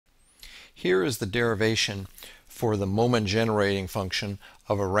Here is the derivation for the moment generating function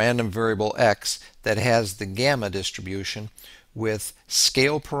of a random variable x that has the gamma distribution with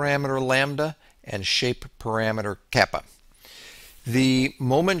scale parameter lambda and shape parameter kappa. The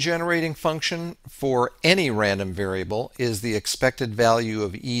moment generating function for any random variable is the expected value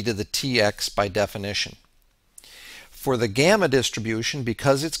of e to the tx by definition. For the gamma distribution,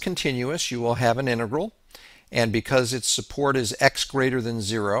 because it's continuous, you will have an integral, and because its support is x greater than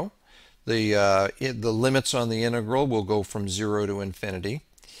 0, the limits on the integral will go from 0 to infinity.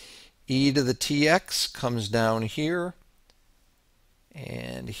 E to the tx comes down here,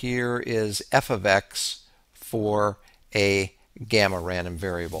 and here is f of x for a gamma random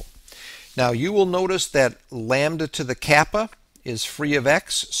variable. Now you will notice that lambda to the kappa is free of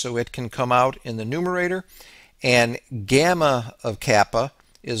x, so it can come out in the numerator, and gamma of kappa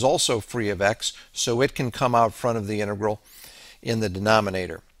is also free of x, so it can come out front of the integral in the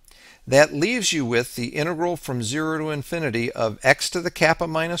denominator. That leaves you with the integral from 0 to infinity of x to the kappa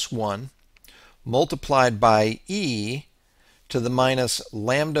minus 1 multiplied by e to the minus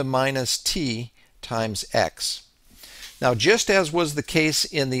lambda minus t times x. Now, just as was the case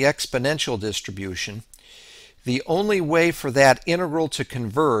in the exponential distribution, the only way for that integral to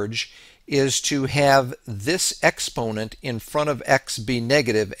converge is to have this exponent in front of x be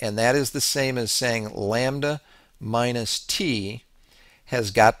negative, and that is the same as saying lambda minus t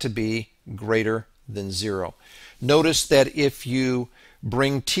has got to be greater than 0. Notice that if you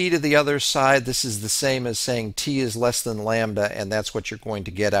bring t to the other side, this is the same as saying t is less than lambda, and that's what you're going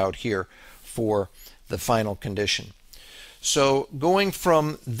to get out here for the final condition. So going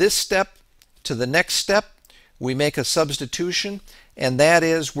from this step to the next step, we make a substitution, and that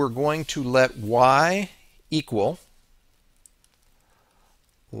is we're going to let y equal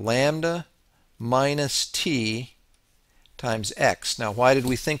lambda minus t times x. Now, why did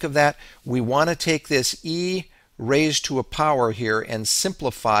we think of that? We want to take this e raised to a power here and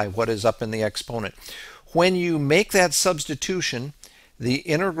simplify what is up in the exponent. When you make that substitution, the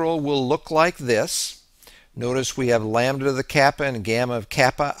integral will look like this. Notice we have lambda to the kappa and gamma of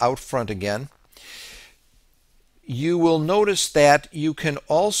kappa out front again. You will notice that you can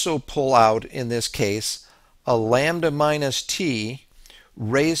also pull out, in this case, a lambda minus t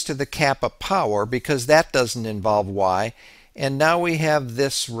raised to the kappa power, because that doesn't involve y, and now we have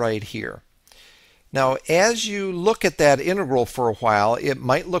this right here. Now, as you look at that integral for a while, it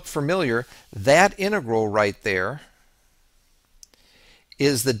might look familiar. That integral right there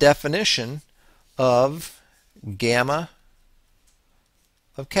is the definition of gamma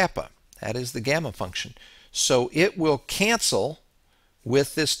of kappa. That is the gamma function. So it will cancel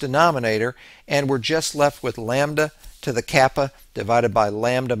with this denominator, and we're just left with lambda to the kappa divided by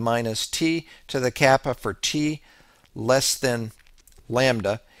lambda minus t to the kappa for t less than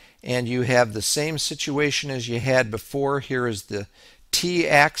lambda. And you have the same situation as you had before. Here is the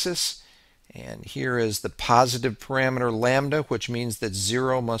t-axis, and here is the positive parameter lambda, which means that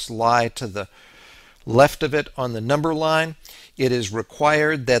 0 must lie to the left of it on the number line. It is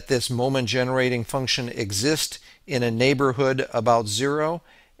required that this moment generating function exist in a neighborhood about 0,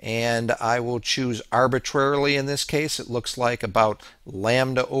 and I will choose arbitrarily in this case. It looks like about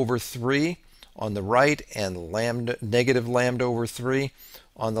lambda over 3 on the right and negative lambda over 3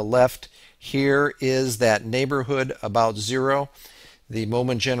 on the left. Here is that neighborhood about 0. The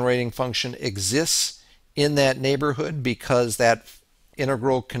moment generating function exists in that neighborhood because that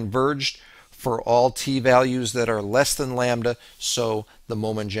integral converged for all t values that are less than lambda, so the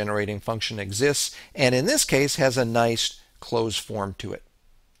moment generating function exists, and in this case has a nice closed form to it.